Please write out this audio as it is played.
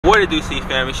What it do, C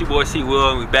fam? It's your boy C Will,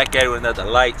 and we back at it with another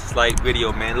light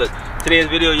video, man. Look, today's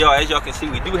video, y'all, as y'all can see,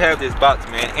 we do have this box,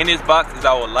 man. In this box is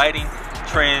our lighting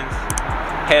trends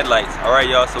headlights. All right,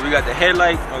 y'all. So we got the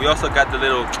headlights, and we also got the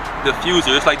little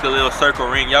diffuser. It's like the little circle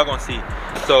ring. Y'all gonna see.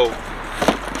 So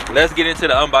let's get into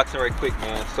the unboxing right quick,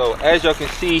 man. So as y'all can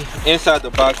see inside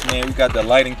the box, man, we got the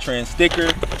lighting trends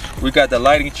sticker. We got the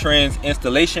lighting trends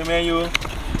installation manual.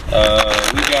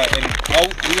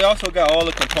 We also got all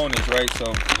the components, right?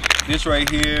 So this right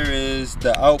here is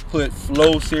the output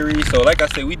flow series. So like I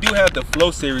said, we do have the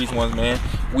flow series ones, man.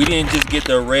 We didn't just get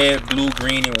the red, blue,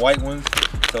 green, and white ones.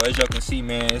 So as y'all can see,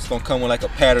 man, it's gonna come with like a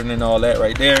pattern and all that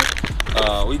right there.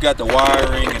 We got the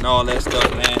wiring and all that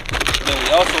stuff, man. And then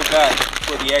we also got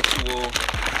for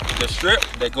the strip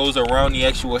that goes around the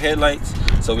actual headlights.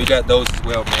 So we got those as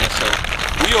well, man.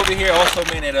 So we over here also,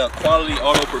 man, at Quality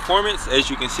Auto Performance. As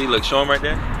you can see, look, show them right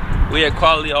there. We had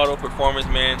Quality Auto Performance,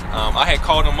 man. I had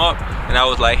called them up and I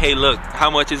was like, hey, look, how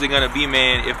much is it gonna be,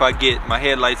 man, if I get my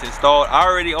headlights installed? I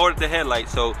already ordered the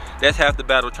headlights, so that's half the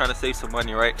battle, trying to save some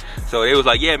money, right? So it was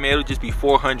like, yeah, man, it'll just be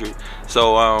 $400.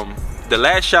 So the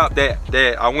last shop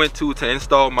that I went to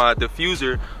install my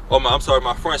diffuser, or my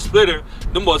front splitter,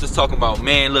 them boys is talking about,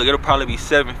 man, look, it'll probably be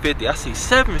 $750. I see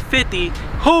 $750.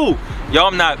 Who? Y'all,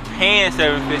 I'm not paying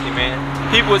 $750,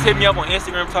 man. People was hitting me up on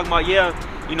Instagram talking about, yeah,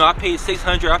 you know, I paid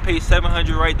 $600, I paid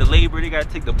 $700, right? The labor, they gotta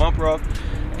take the bumper off.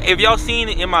 If y'all seen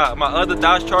it in my other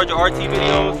Dodge Charger RT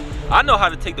videos, I know how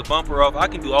to take the bumper off. I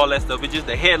can do all that stuff. It's just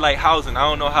the headlight housing. I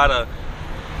don't know how to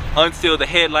unseal the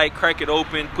headlight, crack it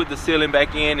open, put the sealing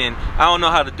back in, and I don't know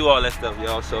how to do all that stuff,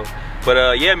 y'all. So,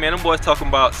 but yeah, man, them boys talking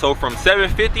about, so from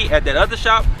 $750 at that other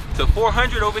shop to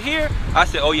 $400 over here. I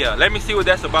said, oh yeah, let me see what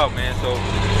that's about, man. So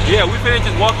yeah, we finna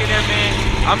just walk in there, man.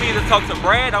 I'm either talk to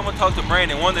Brad, I'm gonna talk to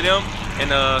Brandon, one of them, and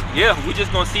yeah, we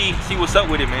just gonna see what's up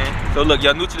with it, man. So look,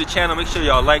 y'all new to the channel, make sure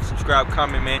y'all like, subscribe,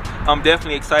 comment, man. I'm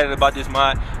definitely excited about this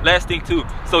mod. Last thing too,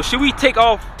 so should we take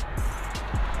off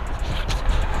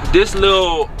this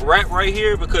little wrap right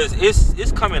here, because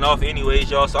it's coming off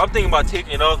anyways, y'all? So I'm thinking about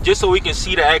taking it off just so we can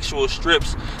see the actual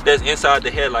strips that's inside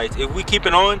the headlights. If we keep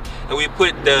it on and we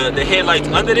put the headlights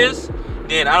under this,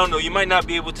 then I don't know, you might not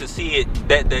be able to see it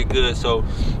that good. So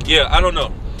yeah, I don't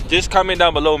know, just comment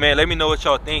down below, man. Let me know what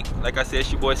y'all think. Like I said,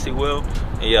 it's your boy C Will,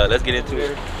 and yeah, let's get into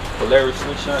it. Hilarious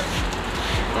slingshot.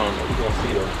 I don't know, we're gonna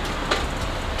see though.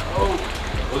 Oh,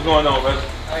 what's going on, brother?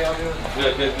 How y'all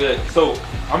doing? Good. So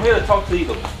I'm here to talk to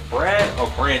either Brad or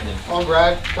Brandon. I'm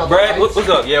Brad. Brad, what's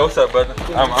up? Yeah, what's up, brother?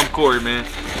 I'm Corey, man.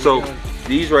 So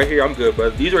these right here, I'm good,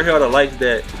 brother. These right here are the lights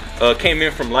that came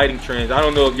in from Lighting Trends. I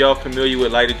don't know if y'all familiar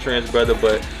with Lighting Trends, brother,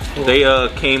 but they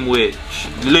came with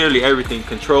literally everything: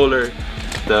 controller,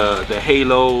 the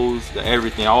halos, the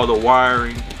everything, all the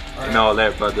wiring, and all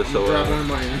that, brother. So grab one of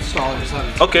my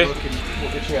installers. Okay. We'll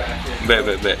get you out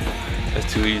here. Bet.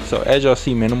 That's too easy. So as y'all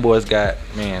see, man, them boys got,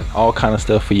 man, all kind of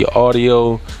stuff for your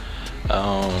audio.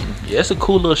 Yeah, it's a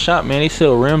cool little shop, man. They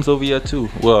sell rims over here too.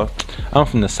 Well, I'm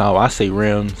from the south, I say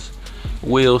rims.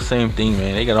 Wheels, same thing,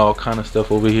 man. They got all kind of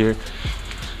stuff over here.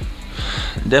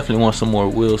 Definitely want some more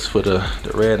wheels for the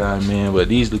Redeye, man. But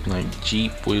these look like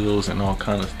Jeep wheels and all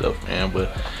kind of stuff, man.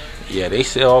 But yeah, they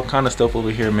sell all kind of stuff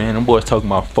over here, man. Them boys talking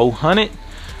about 400.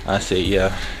 I say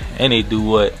yeah, and they do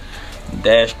what?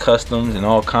 Dash customs and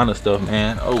all kind of stuff,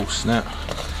 man. Oh snap,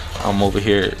 I'm over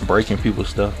here breaking people's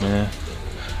stuff, man.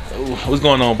 Ooh, what's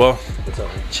going on, bro? What's up,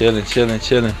 man?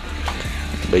 Chilling.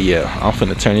 But yeah, I'm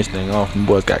finna turn this thing off. Them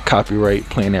boys got copyright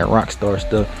playing that Rockstar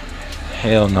stuff.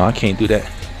 Hell no, I can't do that.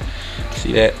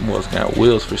 See that? Boys got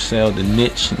wheels for sale, the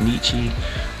Nietzsche,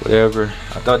 whatever.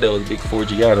 I thought that was big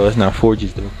 4GI though. That's not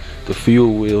 4Gs though. The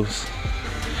fuel wheels.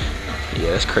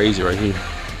 Yeah, that's crazy right here.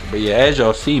 But yeah, as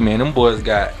y'all see, man, them boys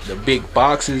got the big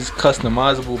boxes,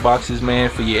 customizable boxes, man,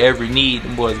 for your every need.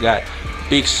 Them boys got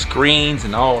big screens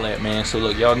and all that, man. So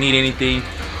look, y'all need anything,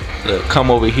 look, come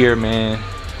over here, man.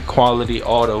 Quality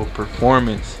Auto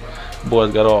Performance.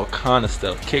 Boys got all kind of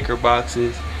stuff, kicker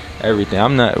boxes, everything.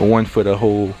 I'm not one for the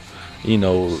whole, you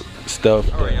know,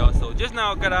 stuff. All right, y'all, so just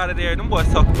now got out of there. Them boys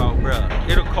talking about, bruh,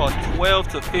 it'll cost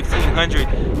 $1,200 to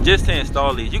 $1,500 just to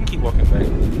install these. You can keep walking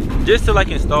back. Just to like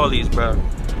install these, bruh.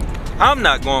 I'm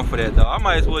not going for that though. I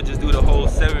might as well just do the whole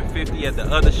 $750 at the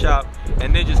other shop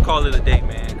and then just call it a day,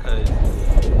 man. Cause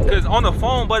Cause on the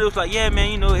phone, but it was like, yeah,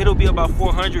 man, you know, it'll be about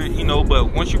 400, you know,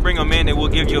 but once you bring them in, they will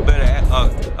give you a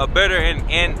better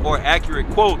and or accurate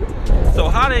quote. So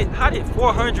how did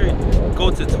 400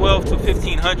 go to 12 to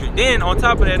 1500? Then on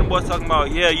top of that, them boys talking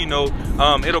about, yeah, you know,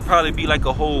 it'll probably be like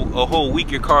a whole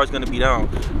week your car is gonna be down.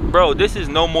 Bro, this is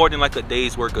no more than like a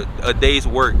day's work. A day's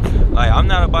work. Like, I'm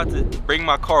not about to bring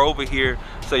my car over here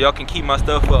so y'all can keep my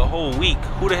stuff for a whole week.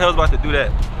 Who the hell's about to do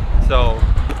that? So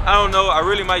I don't know. I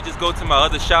really might just go to my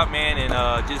other shop, man, and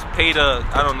just pay the,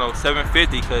 I don't know,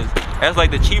 $750, because that's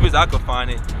like the cheapest I could find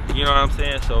it. You know what I'm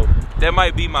saying? So that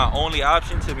might be my only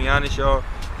option, to be honest, y'all.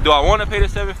 Do I want to pay the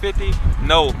 $750?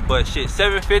 No, but shit,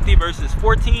 $750 versus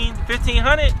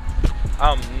 $1,500?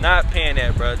 I'm not paying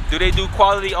that, bro. Do they do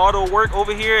quality auto work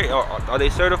over here? Or are they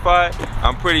certified?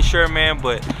 I'm pretty sure, man,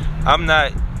 but I'm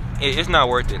not. It's not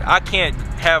worth it. I can't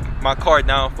have my car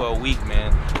down for a week,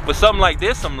 man. But something like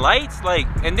this, some lights, like,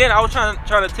 and then I was trying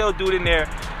to tell dude in there,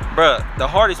 bruh, the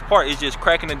hardest part is just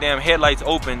cracking the damn headlights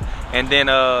open and then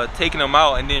taking them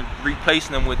out and then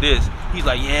replacing them with this. He's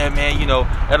like, yeah, man, you know,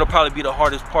 that'll probably be the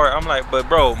hardest part. I'm like, but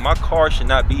bro, my car should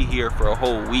not be here for a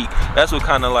whole week. That's what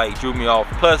kind of like drew me off.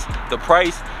 Plus the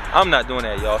price, I'm not doing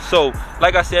that, y'all. So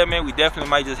like I said, man, we definitely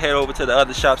might just head over to the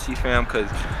other shop, C-Fam, because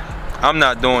I'm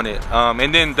not doing it.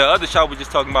 And then the other shop was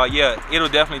just talking about, yeah, it'll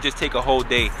definitely just take a whole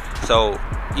day. So,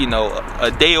 you know,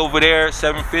 a day over there,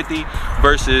 $750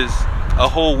 versus a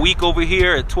whole week over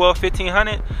here at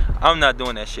 $1,200-1,500. I'm not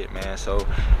doing that shit, man. So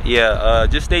yeah,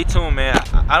 just stay tuned, man.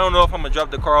 I don't know if I'm gonna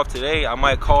drop the car off today. I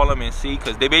might call them and see,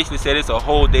 because they basically said it's a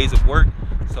whole day's of work.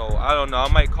 So I don't know,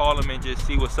 I might call them and just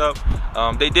see what's up.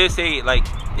 They did say like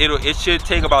it should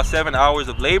take about 7 hours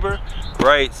of labor,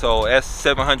 right? So that's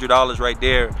 $700 right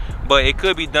there. But it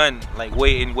could be done like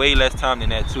in way less time than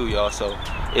that too, y'all. So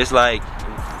it's like,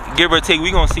 give or take,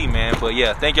 we gonna see, man. But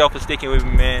yeah, thank y'all for sticking with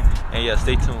me, man. And yeah,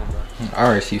 stay tuned, bro.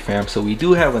 Alright, C-Fam, so we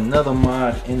do have another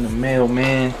mod in the mail,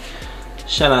 man.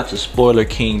 Shout out to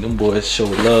Spoilerking, them boys show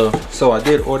love. So I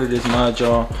did order this mod,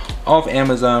 y'all, off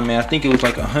Amazon, man. I think it was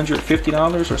like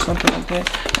 $150 or something like that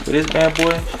for this bad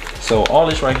boy. So all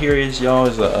this right here is, y'all,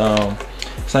 is a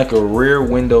it's like a rear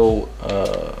window,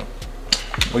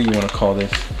 what do you want to call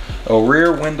this? A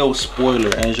rear window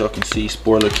spoiler. As y'all can see,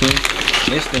 Spoilerking.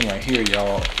 This thing right here,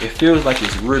 y'all, it feels like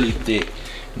it's really thick.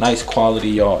 Nice quality,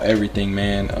 y'all, everything,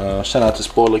 man. Shout out to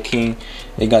Spoilerking.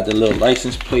 They got the little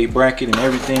license plate bracket and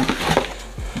everything.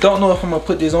 Don't know if I'm gonna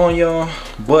put this on, y'all,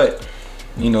 but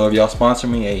you know, if y'all sponsor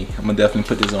me, hey, I'm gonna definitely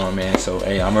put this on, man. So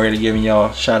hey, I'm already giving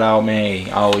y'all shout out, man.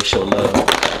 Hey, I always show love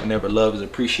whenever love is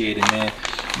appreciated, man.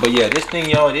 But yeah, this thing,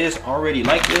 y'all, it is already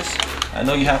like this. I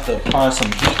know you have to apply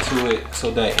some heat to it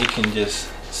so that it can just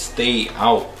stay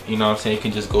out, you know what I'm saying? It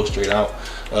can just go straight out.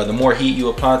 The more heat you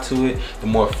apply to it, the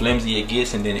more flimsy it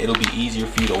gets, and then it'll be easier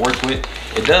for you to work with.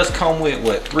 It does come with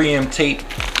what, 3M tape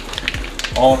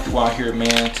all throughout here,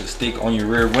 man, to stick on your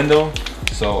rear window.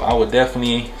 So I would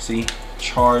definitely see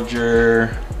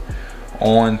charger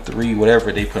on 3,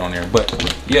 whatever they put on there. But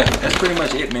yeah, that's pretty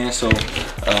much it, man. So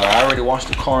I already washed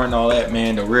the car and all that,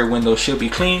 man. The rear window should be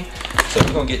clean. So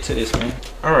we're gonna get to this, man.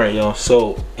 All right, y'all,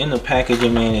 so in the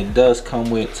packaging, man, it does come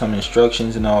with some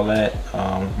instructions and all that,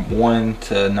 1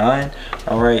 to 9.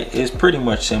 All right, it's pretty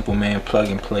much simple, man. Plug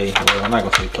and play. Well, I'm not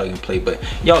gonna say plug and play, but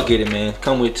y'all get it, man.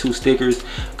 Come with 2 stickers,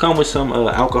 come with some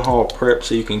alcohol prep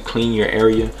so you can clean your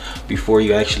area before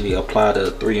you actually apply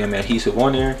the 3M adhesive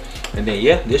on there. And then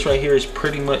yeah, this right here is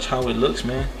pretty much how it looks,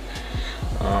 man.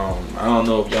 I don't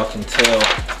know if y'all can tell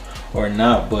or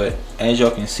not, but as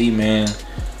y'all can see, man,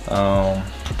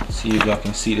 see if y'all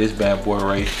can see this bad boy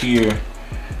right here.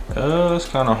 It's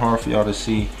kind of hard for y'all to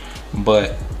see,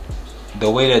 but the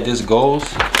way that this goes,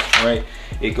 right,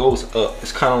 it goes up.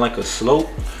 It's kind of like a slope.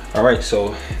 All right,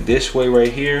 so this way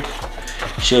right here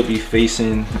should be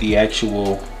facing the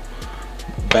actual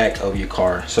back of your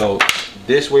car. So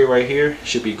this way right here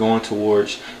should be going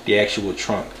towards the actual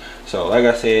trunk. So like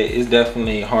I said, it's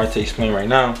definitely hard to explain right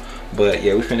now, but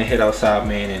yeah, we finna head outside,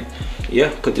 man, and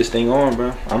yeah, put this thing on,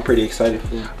 bro. I'm pretty excited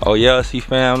for it. Oh yeah,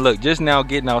 C-Fam, look, just now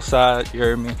getting outside, you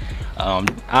heard me.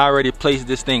 I already placed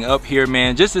this thing up here,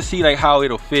 man, just to see like how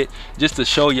it'll fit, just to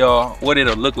show y'all what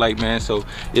it'll look like, man. So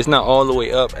it's not all the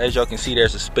way up. As y'all can see,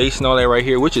 there's a space and all that right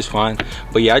here, which is fine.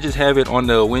 But yeah, I just have it on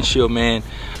the windshield, man,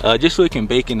 just so it can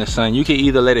bake in the sun. You can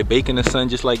either let it bake in the sun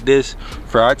just like this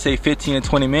for, I'd say, 15 to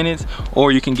 20 minutes,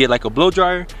 or you can get like a blow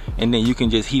dryer and then you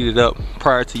can just heat it up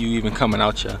prior to you even coming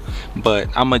out, y'all. But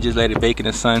I'm gonna just let it bake in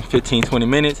the sun 15-20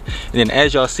 minutes. And then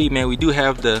as y'all see, man, we do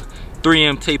have the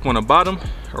 3M tape on the bottom,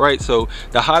 right? So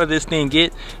the hotter this thing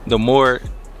get, the more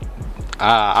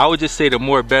I would just say the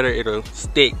more better it'll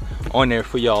stick on there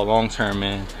for y'all long term,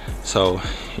 man. So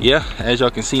yeah, as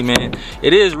y'all can see, man,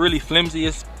 it is really flimsy.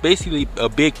 It's basically a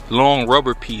big long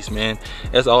rubber piece, man.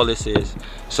 That's all this is.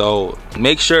 So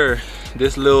make sure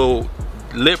this little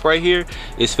lip right here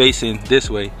is facing this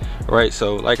way, right?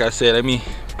 So like I said, let me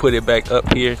put it back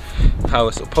up here how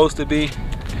it's supposed to be.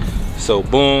 So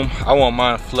boom, I want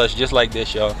mine flush just like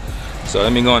this, y'all. So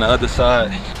let me go on the other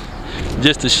side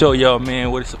just to show y'all,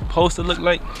 man, what it's supposed to look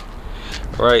like.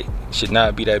 Right, should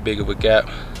not be that big of a gap.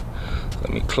 Let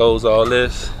me close all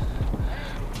this.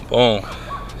 Boom.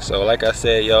 So like I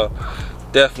said, y'all,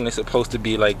 definitely supposed to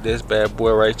be like this bad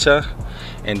boy right here.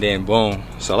 And then boom.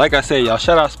 So like I said, y'all,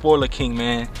 shout out Spoilerking,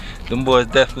 man. Them boys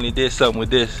definitely did something with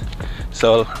this.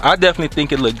 So I definitely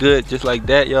think it looked good just like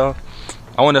that, y'all.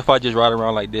 I wonder if I just ride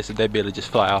around like this, if that bit'll just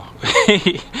fly out.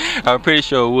 I'm pretty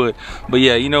sure it would. But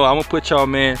yeah, you know, I'm gonna put y'all,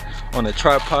 man, on the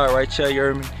tripod right here, you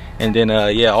heard me? And then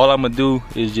yeah, all I'm gonna do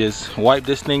is just wipe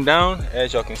this thing down.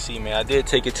 As y'all can see, man, I did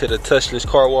take it to the touchless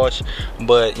car wash,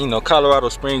 but you know, Colorado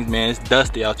Springs, man, it's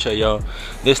dusty out here, y'all.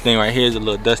 This thing right here is a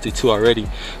little dusty too already.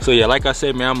 So yeah, like I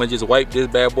said, man, I'm gonna just wipe this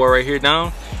bad boy right here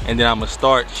down, and then I'm gonna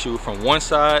start shoot from one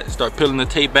side, start peeling the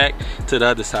tape back to the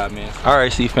other side, man. All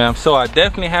right, see fam, so I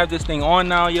definitely have this thing on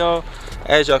now, y'all.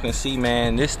 As y'all can see,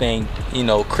 man, this thing, you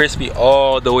know, crispy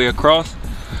all the way across.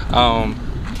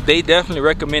 They definitely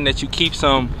recommend that you keep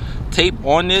some tape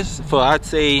on this for, I'd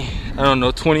say, I don't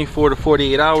know, 24 to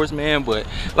 48 hours, man. But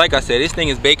like I said, this thing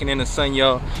is baking in the sun,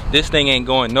 y'all. This thing ain't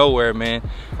going nowhere, man.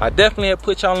 I definitely have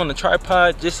put y'all on the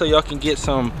tripod just so y'all can get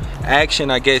some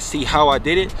action, I guess, see how I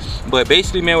did it. But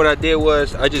basically, man, what I did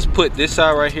was I just put this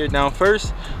side right here down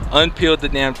first, unpeeled the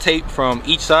damn tape from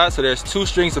each side. So there's 2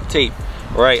 strings of tape,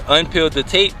 right? Unpeeled the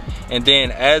tape, and then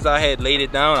as I had laid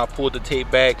it down, I pulled the tape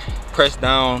back, pressed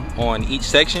down on each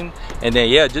section, and then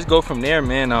yeah, just go from there,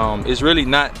 man. It's really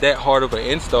not that hard of an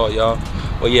install, y'all.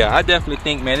 But yeah, I definitely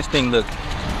think, man, this thing looked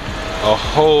a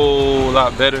whole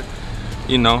lot better,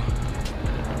 you know.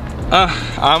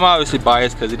 I'm obviously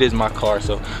biased because it is my car,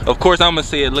 so of course I'm gonna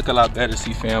say it look a lot better,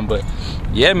 see fam. But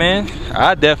yeah, man,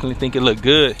 I definitely think it looked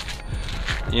good.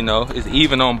 You know, it's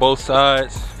even on both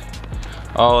sides,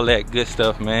 all that good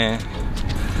stuff, man.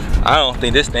 I don't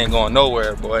think this thing going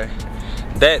nowhere, boy.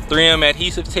 That 3M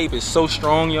adhesive tape is so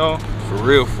strong, y'all. For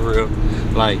real, for real.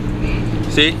 Like,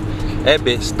 see? That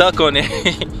bit stuck on there.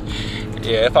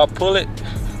 Yeah, if I pull it,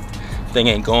 thing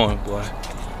ain't going, boy.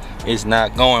 It's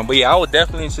not going. But yeah, I would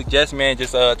definitely suggest, man,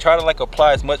 just try to like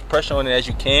apply as much pressure on it as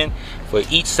you can for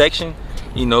each section.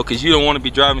 You know, because you don't want to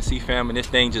be driving C-Fam and this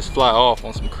thing just fly off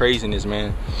on some craziness,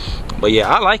 man. But yeah,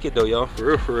 I like it though, y'all. For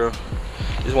real, for real.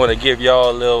 Just want to give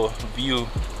y'all a little view.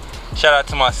 Shout out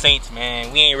to my Saints,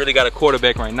 man. We ain't really got a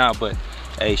quarterback right now, but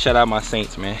hey, shout out my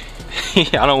Saints, man.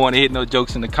 I don't want to hit no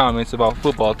jokes in the comments about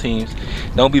football teams.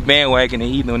 Don't be bandwagoning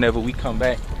either whenever we come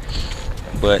back.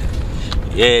 But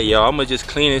yeah, y'all, I'm gonna just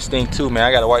clean this thing too, man.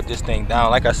 I gotta wipe this thing down.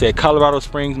 Like I said, Colorado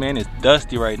Springs, man, it's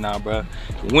dusty right now, bro.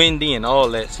 Windy and all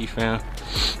that, see fam.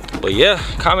 But yeah,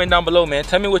 comment down below, man.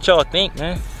 Tell me what y'all think,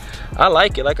 man. I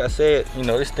like it. Like I said, you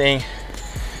know, this thing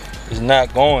is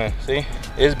not going. See,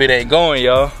 this bit ain't going,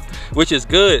 y'all, which is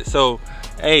good. So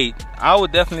hey, I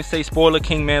would definitely say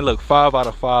Spoilerking, man. Look, 5 out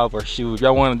of 5, or shoot, if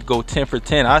y'all want to go 10 for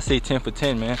 10, I say 10 for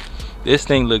 10, man. This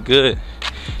thing look good.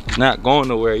 It's not going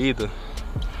nowhere either.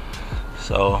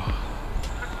 So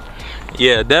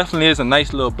yeah, definitely is a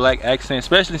nice little black accent,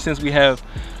 especially since we have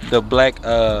the black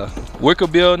wicker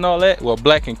bill and all that. Well,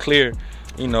 black and clear,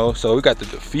 you know. So we got the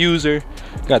diffuser,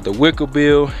 got the wicker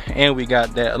bill, and we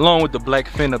got that along with the black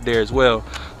fin up there as well.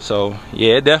 So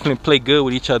yeah, it definitely play good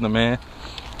with each other, man.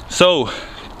 So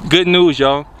good news,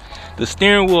 y'all, the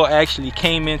steering wheel actually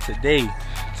came in today.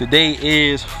 Today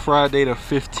is Friday the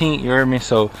 15th, you heard me?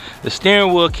 So the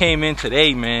steering wheel came in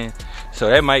today, man. So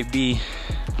that might be,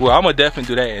 well, I'm gonna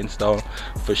definitely do that install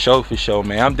for sure,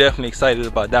 man. I'm definitely excited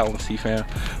about that one, C-Fam.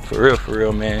 For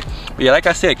real, man. But yeah, like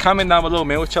I said, comment down below,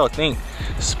 man, what y'all think.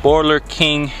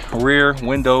 Spoilerking rear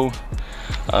window,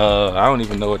 I don't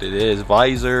even know what it is,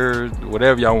 visor,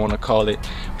 whatever y'all want to call it.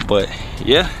 But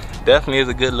yeah, definitely is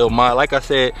a good little mod. Like I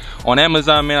said, on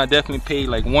Amazon, man, I definitely paid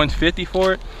like $150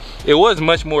 for it. It was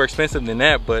much more expensive than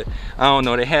that, but I don't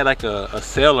know, they had like a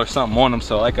sale or something on them.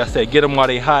 So like I said, get them while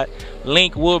they hot.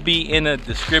 Link will be in the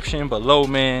description below,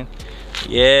 man.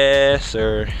 Yes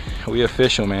sir, we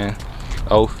official, man.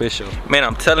 Official, man.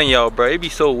 I'm telling y'all, bro, it be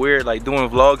so weird like doing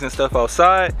vlogs and stuff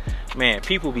outside, man.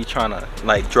 People be trying to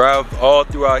like drive all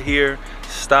throughout here,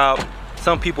 stop.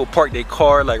 Some people park their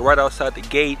car like right outside the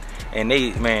gate, and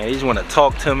they just want to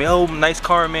talk to me. Oh, nice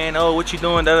car, man. Oh, what you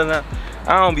doing? Da, da, da.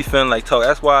 I don't be feeling like talk.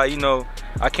 That's why, you know,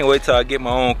 I can't wait till I get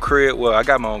my own crib. Well, I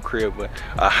got my own crib, but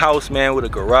a house, man, with a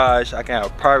garage. I can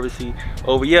have privacy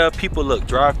over. Yeah, people look,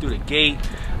 drive through the gate,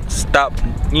 stop,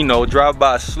 you know, drive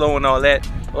by slow and all that.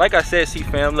 Like I said, see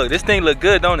fam, look, this thing look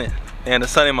good, don't it? And the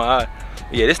sun in my eye.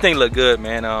 Yeah, this thing look good,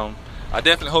 man. I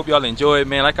definitely hope y'all enjoy it,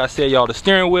 man. Like I said, y'all, the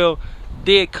steering wheel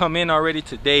did come in already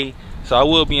today, so I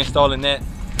will be installing that.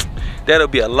 That'll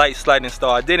be a light slide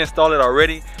install. I did install it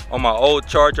already on my old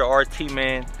Charger RT,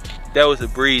 man. That was a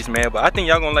breeze, man. But I think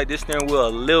y'all gonna like this steering wheel a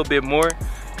little bit more,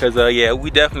 cause yeah, we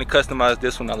definitely customized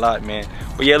this one a lot, man.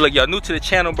 But yeah, look, y'all new to the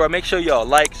channel, bro, make sure y'all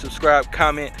like, subscribe,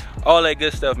 comment, all that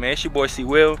good stuff, man. It's your boy C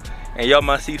Will, and y'all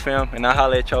my C fam, and I'll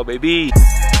holla at y'all, baby.